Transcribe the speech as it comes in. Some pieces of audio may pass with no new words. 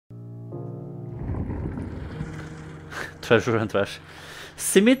treasure and trash.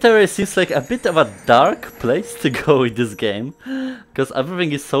 Cemetery seems like a bit of a dark place to go in this game, because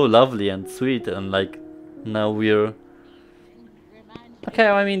everything is so lovely and sweet, and like now we're okay.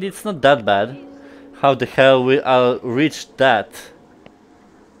 I mean, it's not that bad. How the hell will I reach that?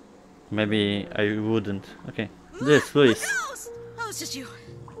 Maybe I wouldn't. Okay, this please. Oh, it's just you.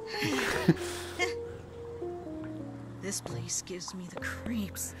 This place gives me the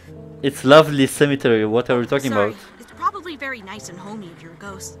creeps. It's lovely cemetery. What are we talking Sorry. about? It's probably very nice and homey if you're a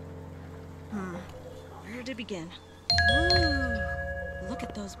ghost. Where to begin? Ooh, look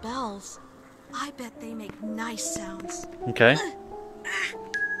at those bells. I bet they make nice sounds. Okay.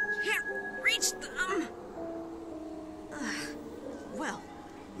 Can't reach them. Well,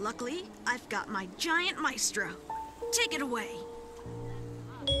 luckily, I've got my giant maestro. Take it away.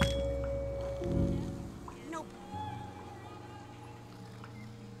 Nope.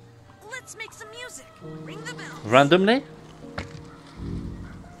 Let's make some music. Ring the bell. Randomly?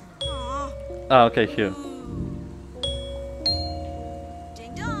 Aw. Ah, okay, here.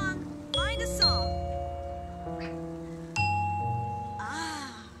 Ding dong. Find a song.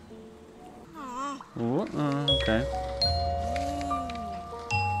 Ah. Aw. Ooh, okay.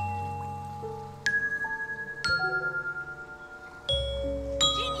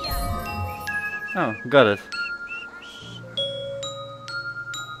 Oh, got it.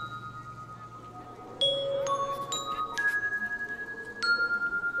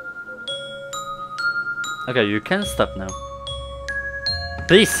 Okay, you can stop now.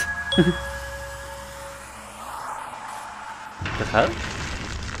 Please! The hell?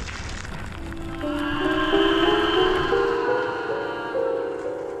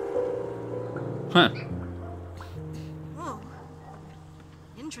 Huh. Whoa.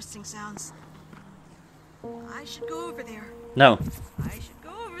 Interesting sounds. I should go over there. No. I should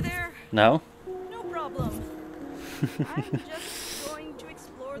go over there. No. No problem. I'm just going to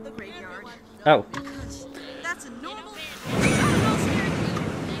explore the graveyard. Oh. Because that's a normal...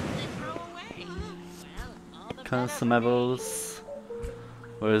 Consumables.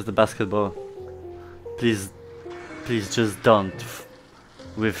 Where is the basketball? Please, please just don't.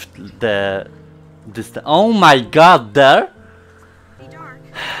 With the distance. Oh my god, there? Be dark.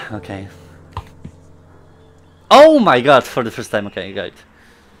 Okay. Oh my god, for the first time. Okay, got it.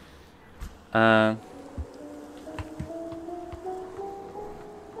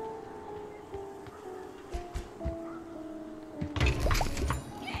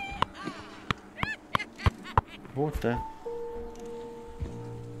 What the?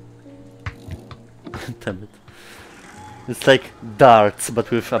 Damn it. It's like darts, but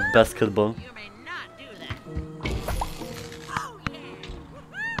with a basketball. You may not do that. Oh yeah!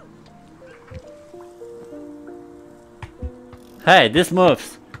 Hey, this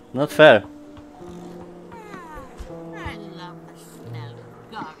moves. Not fair. I love the smell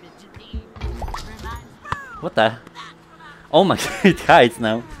of garbage in the evening. Reminds me What the? Oh my god, it hides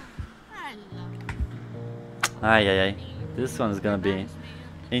now. I love Ay, ay, ay. This one is gonna be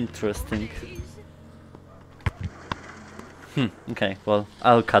interesting. Okay, well,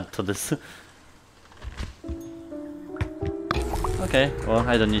 I'll cut to this. Okay, well,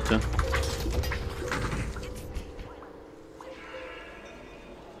 I don't need to.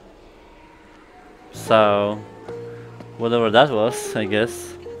 So, whatever that was, I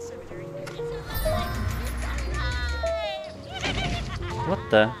guess. What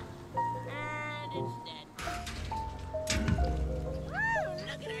the? and it's dead. Woo,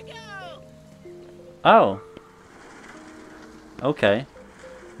 look at her go! Oh. Okay.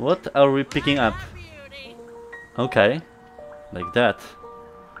 What are we picking up? Beauty. Okay. Like that.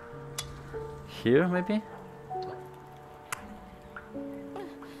 Here, maybe?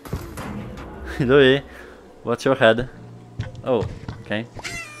 Louis, what's your head? Oh, okay.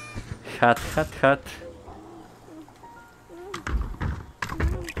 Hat, hat, hat.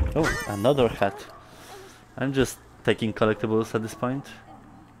 Oh, another hat. I'm just taking collectibles at this point.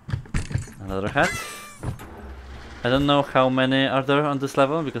 Another hat. I don't know how many are there on this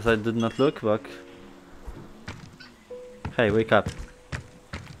level because I did not look, but... Hey, wake up.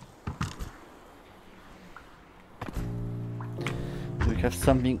 We have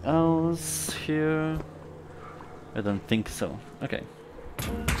something else here. I don't think so. Okay.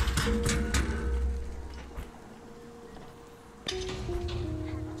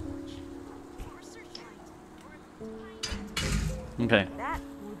 Okay. That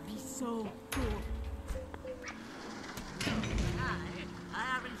would be so cool. I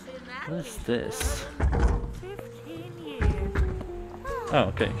haven't seen that. What is this? 15 years. Oh,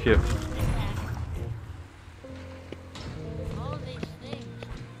 okay, here. All these things,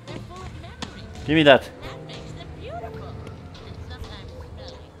 they're full of memories. Give me that. That makes them beautiful.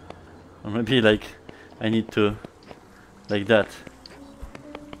 Or maybe like I need to like that.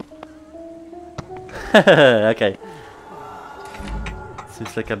 Okay.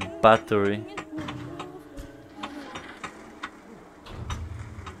 Seems like a battery.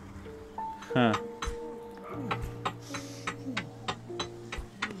 Huh.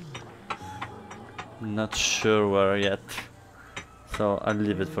 Not sure where yet. So I'll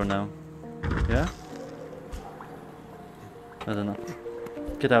leave it for now. Yeah? I don't know.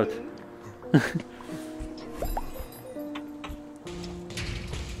 Get out.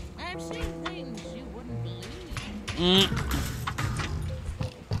 I've seen things you wouldn't believe.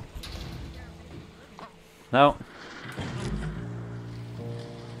 No.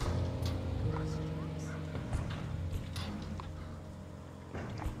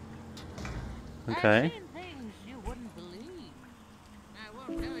 Okay. I've seen things you wouldn't believe. I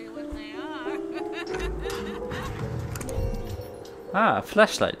won't tell you what they are. Ah,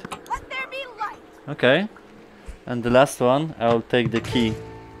 flashlight. Let there be light. Okay. And the last one, I'll take the key.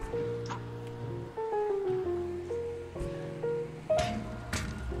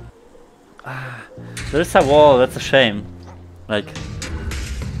 Ah, there's a wall, that's a shame. Like,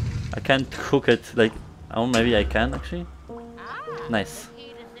 I can't hook it, like, oh, maybe I can actually? Nice.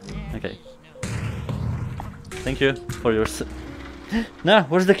 Okay. Thank you for your Nah,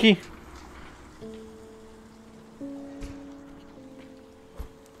 where's the key?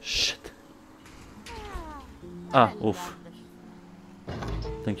 Shit. Ah, oof.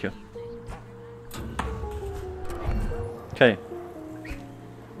 Thank you. Okay.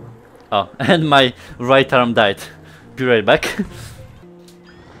 Oh, and my right arm died. Be right back.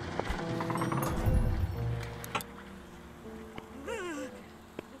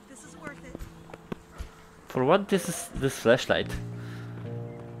 This is worth it. For what this is this flashlight?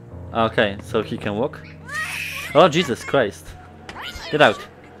 Okay, so he can walk. Oh Jesus Christ! Get out!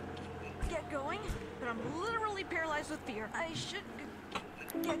 Get going, but I'm literally paralyzed with fear. I should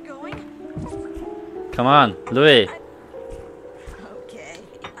get going. Come on, Louis. Okay,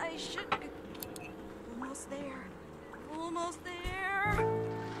 I should. Almost there. Almost there.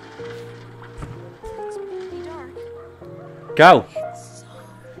 It's pretty dark. Go! It's so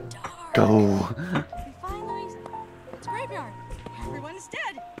dark. Go! We find Louise. It's a graveyard. Everyone's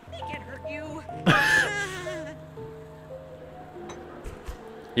dead. They can't hurt you.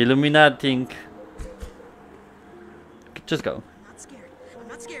 Illuminating. Just go. I'm not scared. I'm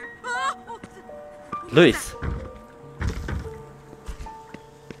not scared. Oh! Luis!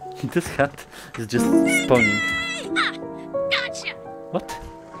 This hat is just spawning. Ah! Gotcha! What?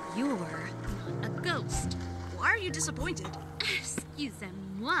 You're not a ghost. Why are you disappointed?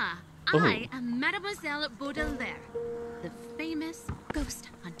 Excusez-moi. Oh. I am Mademoiselle Baudelaire, the famous ghost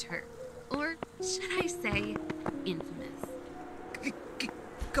hunter. Or should I say, infamous.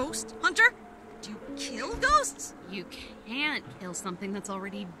 Ghost hunter? Do you kill ghosts? You can't kill something that's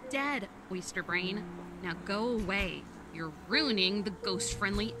already dead, oyster brain. Now go away. You're ruining the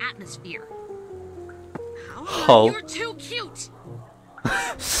ghost-friendly atmosphere. How? Oh. You're too cute!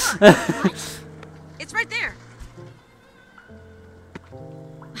 It's right there.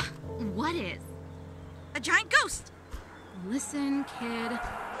 What is? A giant ghost. Listen, kid.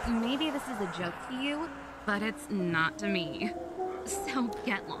 Maybe this is a joke to you, but it's not to me. So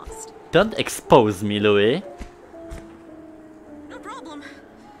get lost. Don't expose me, Louis. No problem.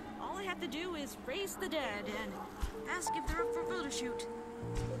 All I have to do is raise the dead and ask if they're up for a photo shoot.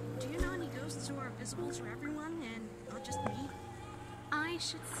 Do you know any ghosts who are visible to everyone and not just me? I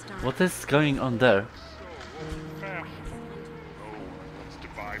should start. What is going on there?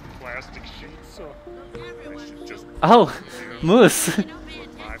 Divide plastic sheets, so I should just Oh, Moose!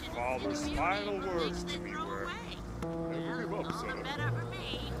 my father's final words to me were, never give up, son.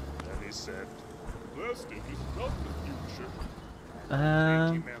 And he said, plastic is not the future. He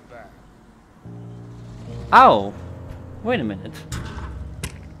meant that. Ow! Wait a minute.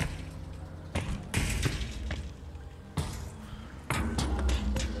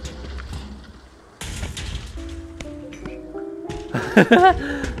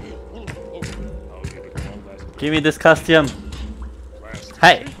 Give me this costume. Plastic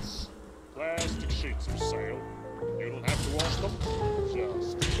Hey! sheets. Plastic sheets for sale. You don't have to wash them.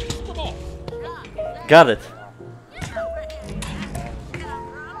 Just take them off. Got it.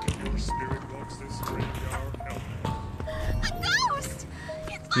 Your spirit walks this graveyard. Help. A ghost!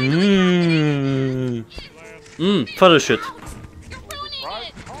 It's Photo shoot. You're ruining Right?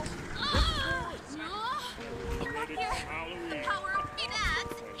 it! Huh? No! Get back here! The power of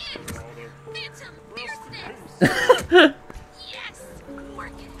peanuts is phantom fierceness! Yes!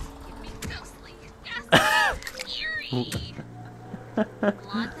 Work it! Give me ghostly, ghastly, eerie!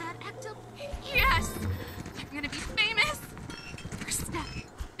 Want that ectoplasm?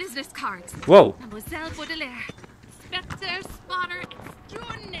 business cards. Whoa. Mademoiselle Baudelaire, Spectre Spotter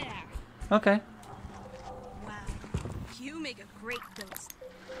Extraordinaire. Okay. Wow. You make a great ghost.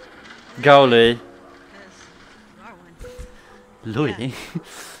 Golly. 'Cause you are one. Louis.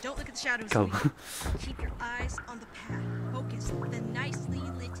 Don't look at the shadows. Go. Louis. Keep your eyes on the path. Focus on the nicely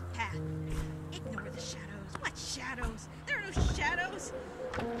lit path. Ignore the shadows. What shadows? There are no shadows.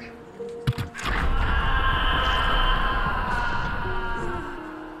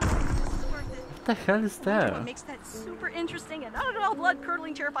 What the hell is What there? makes that super interesting and not at all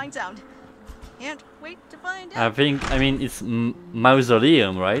blood-curdling, terrifying sound? Can't wait to find I out. mean, it's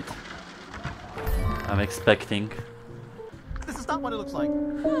mausoleum, right? I'm expecting. This is not what it looks like.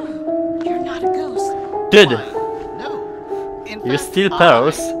 You're not a ghost. Dude! No. In You fact, steal I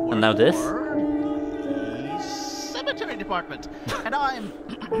pearls, work and now this? for the cemetery department, and I'm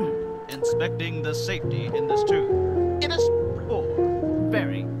inspecting the safety in this too. It is poor,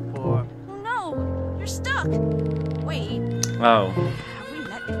 very poor. Oh no, you're stuck. Wait, Wow. have we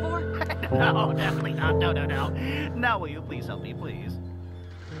met before? No, definitely not. No, no, no. Now will you please help me, please?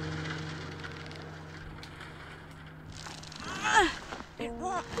 It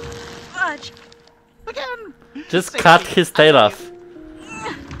won't budge. Again. Just Safety. cut his tail off.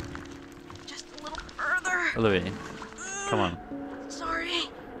 Just a little further. Louis. Come on. Sorry.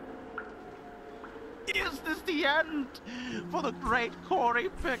 Is this the end for the great Cory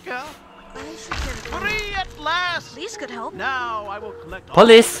Picker? I should get it. Free at last! Police could help. Now I will collect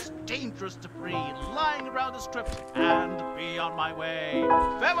Police! all this dangerous debris lying around this crypt and be on my way.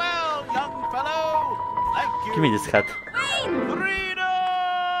 Farewell, young fellow! Thank you! Give me this hat. Freedom!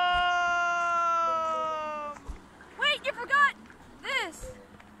 Wait, you forgot this.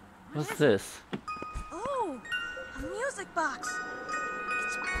 What's this? Oh, a music box.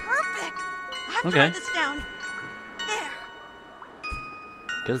 It's perfect. I have to Okay. write this down. There.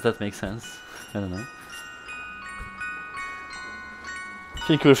 Guess that makes sense. I don't know.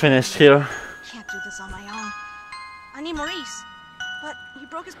 Think we're finished here. Can't do this on my own. I need Maurice, but he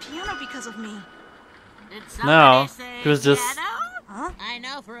broke his piano because of me. Did No, somebody say it was just- piano? Huh? I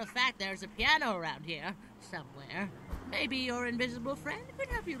know for a fact there's a piano around here somewhere. Maybe your invisible friend could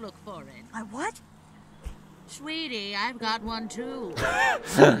help you look for it. My what? Sweetie, I've got one too.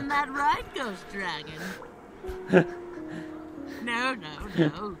 Isn't that right, Ghost Dragon? No, no,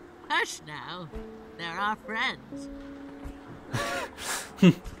 no. Hush now. They're our friends.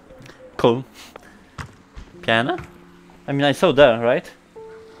 Cool. Piano? I mean, I saw there, right?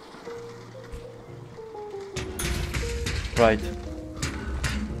 Right.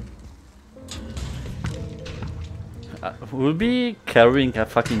 We'll be carrying a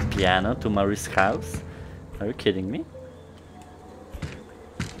fucking piano to Marie's house? Are you kidding me?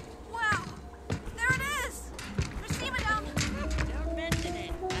 Wow! There it is! Receive it down! Don't mention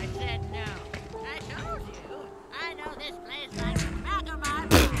it. I said no. I told you. I know this place like the back of my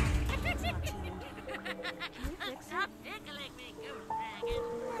Stop tickling me, Ghost Dragon.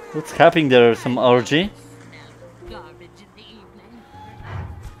 What's happening there? Some orgy? No garbage in the evening.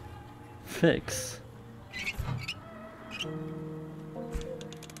 Fix.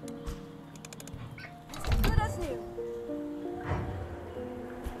 Good as new.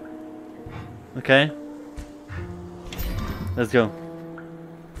 Okay. Let's go.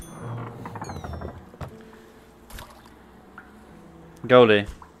 Goalie.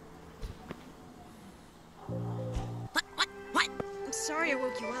 What? I'm sorry I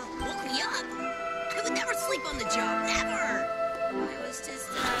woke you up. Woke me up? I would never sleep on the job. Never. I was just,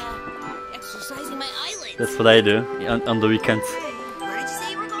 exercising my eyelids. That's what I do on the weekends. Hey, Where did you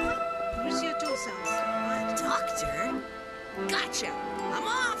say you were going? Monsieur Toussaint. Doctor? Gotcha. I'm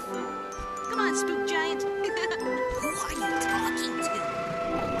off. Come on, spook giant. Who are you talking to?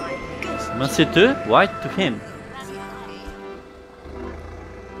 Ghost. Monsieur too? Why to him?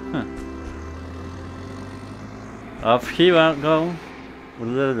 Huh. Off here I go.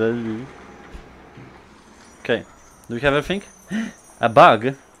 Okay. Do we have everything? A bug?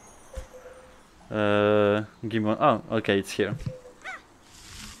 Give me one. Oh, okay, it's here.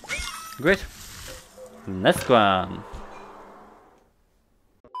 Great. Next one.